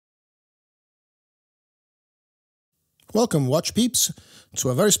Welcome, watch peeps, to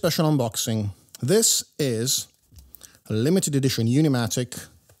a very special unboxing. This is a limited edition Unimatic,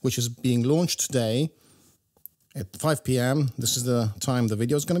 which is being launched today at 5 p.m. This is the time the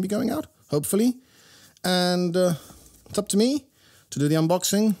video is going to be going out, hopefully. And it's up to me to do the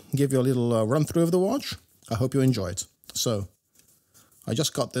unboxing, give you a little run through of the watch. I hope you enjoy it. So, I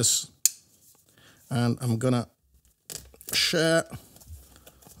just got this, and I'm going to share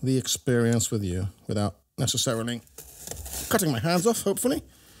the experience with you without necessarily cutting my hands off, hopefully.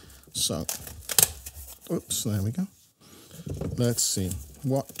 So, oops, there we go. Let's see,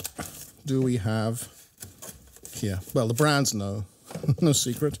 what do we have here? Well, the brands, no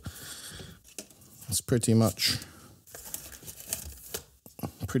secret. It's pretty much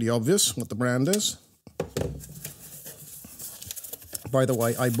pretty obvious what the brand is. By the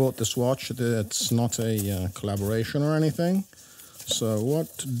way, I bought this watch. It's not a collaboration or anything. So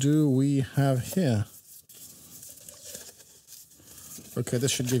what do we have here? Okay,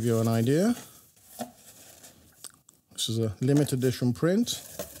 this should give you an idea. This is a limited edition print.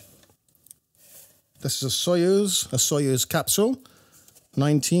 This is a Soyuz capsule,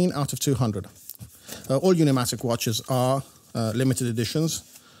 19 out of 200. All Unimatic watches are limited editions,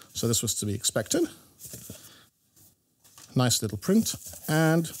 so this was to be expected. Nice little print.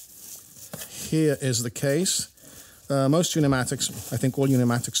 And here is the case. Most Unimatics, I think all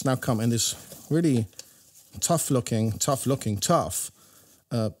Unimatics now come in this really tough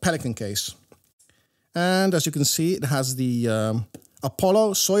Pelican case. And as you can see, it has the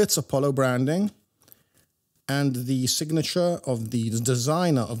Soyuz Apollo branding and the signature of the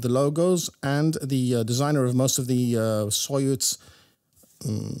designer of the logos and the designer of most of the Soyuz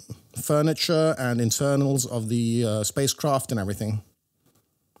furniture and internals of the spacecraft and everything.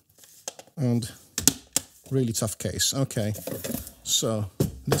 And really tough case. Okay, so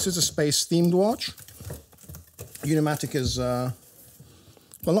this is a space-themed watch. Unimatic is,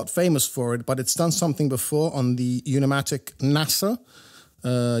 well, not famous for it, but it's done something before on the Unimatic NASA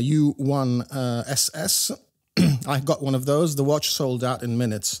U3-AS. I got one of those. The watch sold out in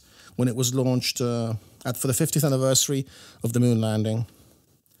minutes when it was launched for the 50th anniversary of the moon landing.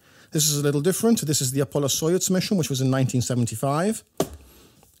 This is a little different. This is the Apollo Soyuz mission, which was in 1975,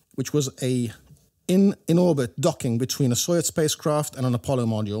 which was a in-orbit docking between a Soviet spacecraft and an Apollo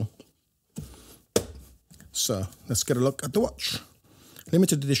module. So, let's get a look at the watch.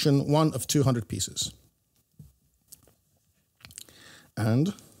 Limited edition, 1 of 200 pieces.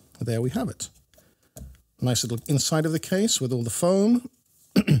 And there we have it. Nice little inside of the case with all the foam.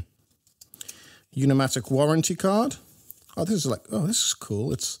 Unimatic warranty card. Oh, this is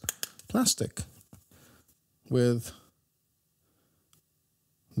cool. It's plastic with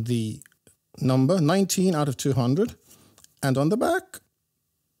the number 19 out of 200, and on the back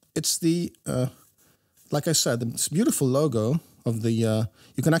it's the like I said, this beautiful logo of the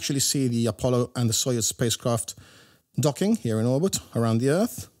you can actually see the Apollo and the Soyuz spacecraft docking here in orbit around the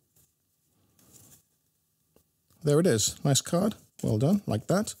Earth. There it is. Nice card. Well done, like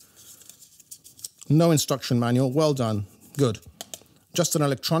that. No instruction manual. Well done. Good. Just an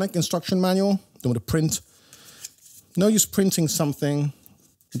electronic instruction manual. Don't want to print. No use printing something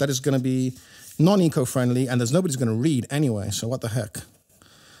that is going to be non-eco-friendly, and there's nobody's going to read anyway, so what the heck.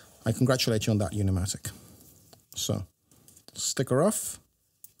 I congratulate you on that, Unimatic. So, sticker off,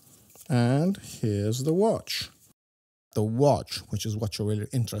 and here's the watch. The watch, which is what you're really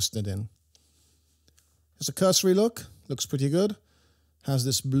interested in. It's a cursory look, looks pretty good. Has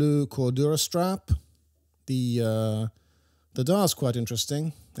this blue Cordura strap. The dial's quite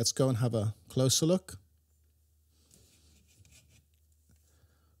interesting. Let's go and have a closer look.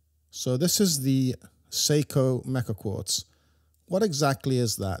 So this is the Seiko Mecha Quartz. What exactly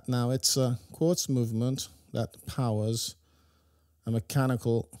is that? Now, it's a quartz movement that powers a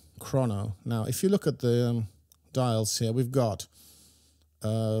mechanical chrono. Now, if you look at the dials here, we've got,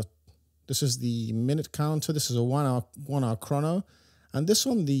 this is the minute counter. This is a one hour chrono. And this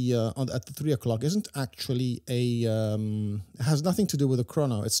one, at the 3 o'clock, isn't actually it has nothing to do with a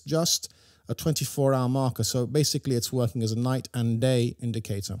chrono. It's just a 24-hour marker. So basically, it's working as a night and day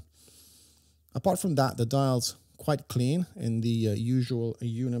indicator. Apart from that, the dial's quite clean in the usual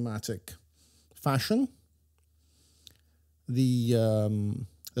Unimatic fashion. The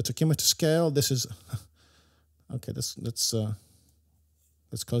tachymeter scale, this is... Okay, let's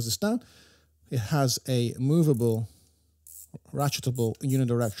close this down. It has a movable, ratchetable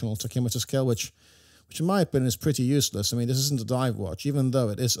unidirectional tachymeter scale, which in my opinion is pretty useless. I mean, this isn't a dive watch, even though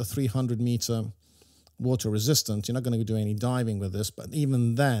it is a 300-meter water resistant. You're not going to be doing any diving with this, but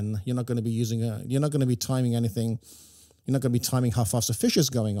even then, you're not going to be you're not going to be timing anything. You're not going to be timing how fast a fish is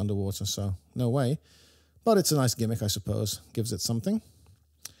going underwater, so no way. But it's a nice gimmick, I suppose. Gives it something.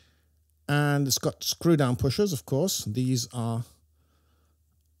 And it's got screw-down pushers, of course. These are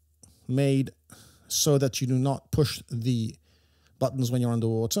made so that you do not push the buttons when you're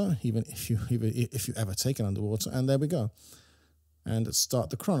underwater, even if you ever take it underwater. And there we go. And let's start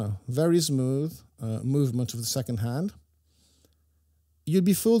the chrono. Very smooth movement of the second hand. You'd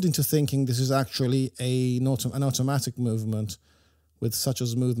be fooled into thinking this is actually an automatic movement with such a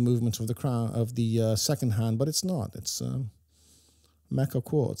smooth movement of the second hand, but it's not. It's mecha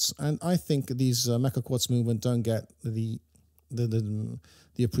quartz, and I think these mecha quartz movement don't get the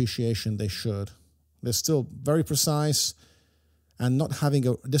appreciation they should. They're still very precise, and not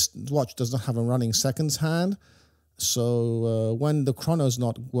having this watch does not have a running seconds hand. So when the chrono's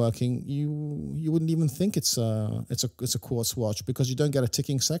not working, you wouldn't even think it's a quartz watch because you don't get a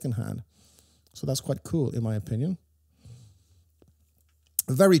ticking second hand. So that's quite cool in my opinion.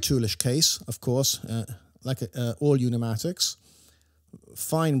 A very toolish case, of course, like all Unimatics.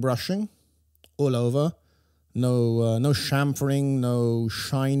 Fine brushing all over. No chamfering, no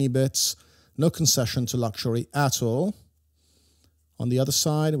shiny bits, no concession to luxury at all. On the other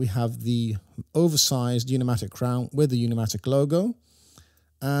side, we have the oversized Unimatic crown with the Unimatic logo.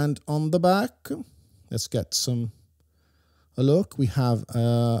 And on the back, let's get a look. We have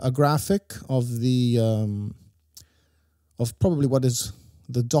a graphic of the of probably what is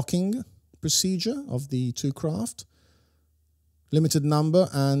the docking procedure of the two craft, limited number,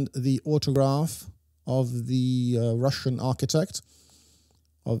 and the autograph of the Russian architect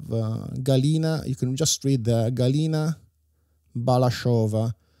of Galina. You can just read there, Galina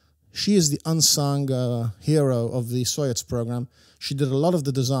Balashova. She is the unsung hero of the Soyuz program. She did a lot of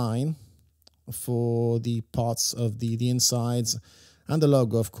the design for the parts of the insides and the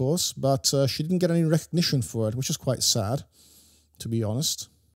logo, of course, but she didn't get any recognition for it, which is quite sad, to be honest.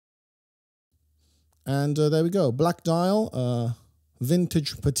 And there we go. Black dial,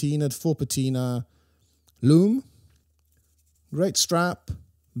 vintage patinaed 4 patina loom. Great strap,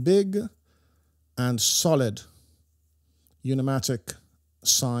 big and solid Unimatic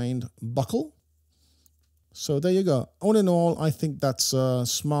signed buckle. So there you go. All in all, I think that's a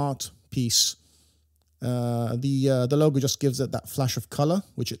smart piece. The logo just gives it that flash of color,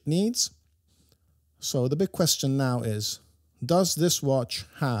 which it needs. So the big question now is, does this watch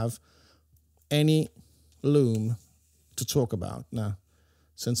have any loom to talk about? Now,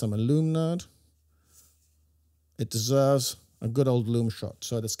 since I'm a loom nerd, it deserves a good old loom shot.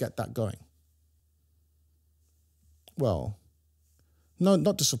 So let's get that going. Well, no,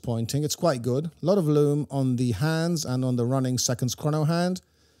 not disappointing. It's quite good. A lot of loom on the hands and on the running seconds chrono hand.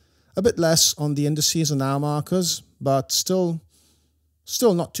 A bit less on the indices and hour markers, but still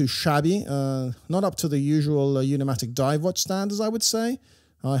not too shabby. Not up to the usual Unimatic dive watch standards, I would say.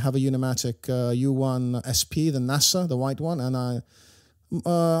 I have a Unimatic U3-AS, the NASA, the white one, and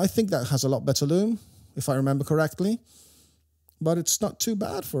I think that has a lot better loom, if I remember correctly. But it's not too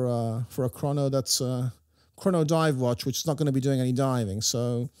bad for a chrono that's chrono dive watch, which is not going to be doing any diving.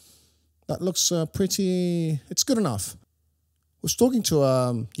 So that looks it's good enough. I was talking to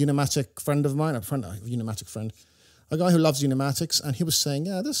a Unimatic friend of mine, a guy who loves Unimatics, and he was saying,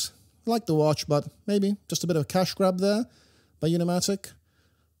 yeah, I like the watch, but maybe just a bit of a cash grab there by Unimatic.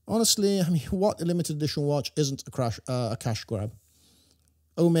 Honestly, I mean, what limited edition watch isn't a cash grab?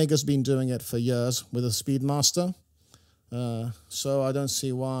 Omega's been doing it for years with a Speedmaster, so I don't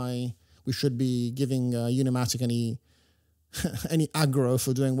see why we should be giving Unimatic any aggro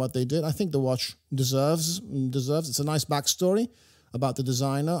for doing what they did. I think the watch deserves. It's a nice backstory about the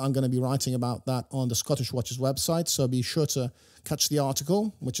designer. I'm going to be writing about that on the Scottish Watches website, so be sure to catch the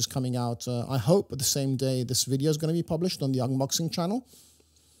article, which is coming out, I hope, the same day this video is going to be published on the unboxing channel.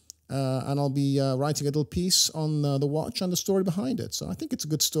 And I'll be writing a little piece on the watch and the story behind it. So I think it's a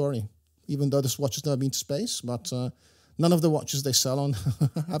good story, even though this watch has never been to space, but none of the watches they sell on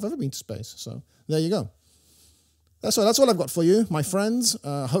have ever been to space. So there you go. That's all I've got for you, my friends.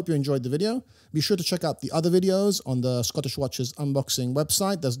 I hope you enjoyed the video. Be sure to check out the other videos on the Scottish Watches unboxing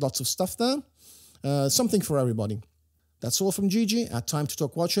website. There's lots of stuff there. Something for everybody. That's all from Gigi at Time to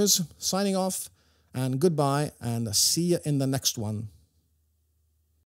Talk Watches. Signing off, and goodbye, and see you in the next one.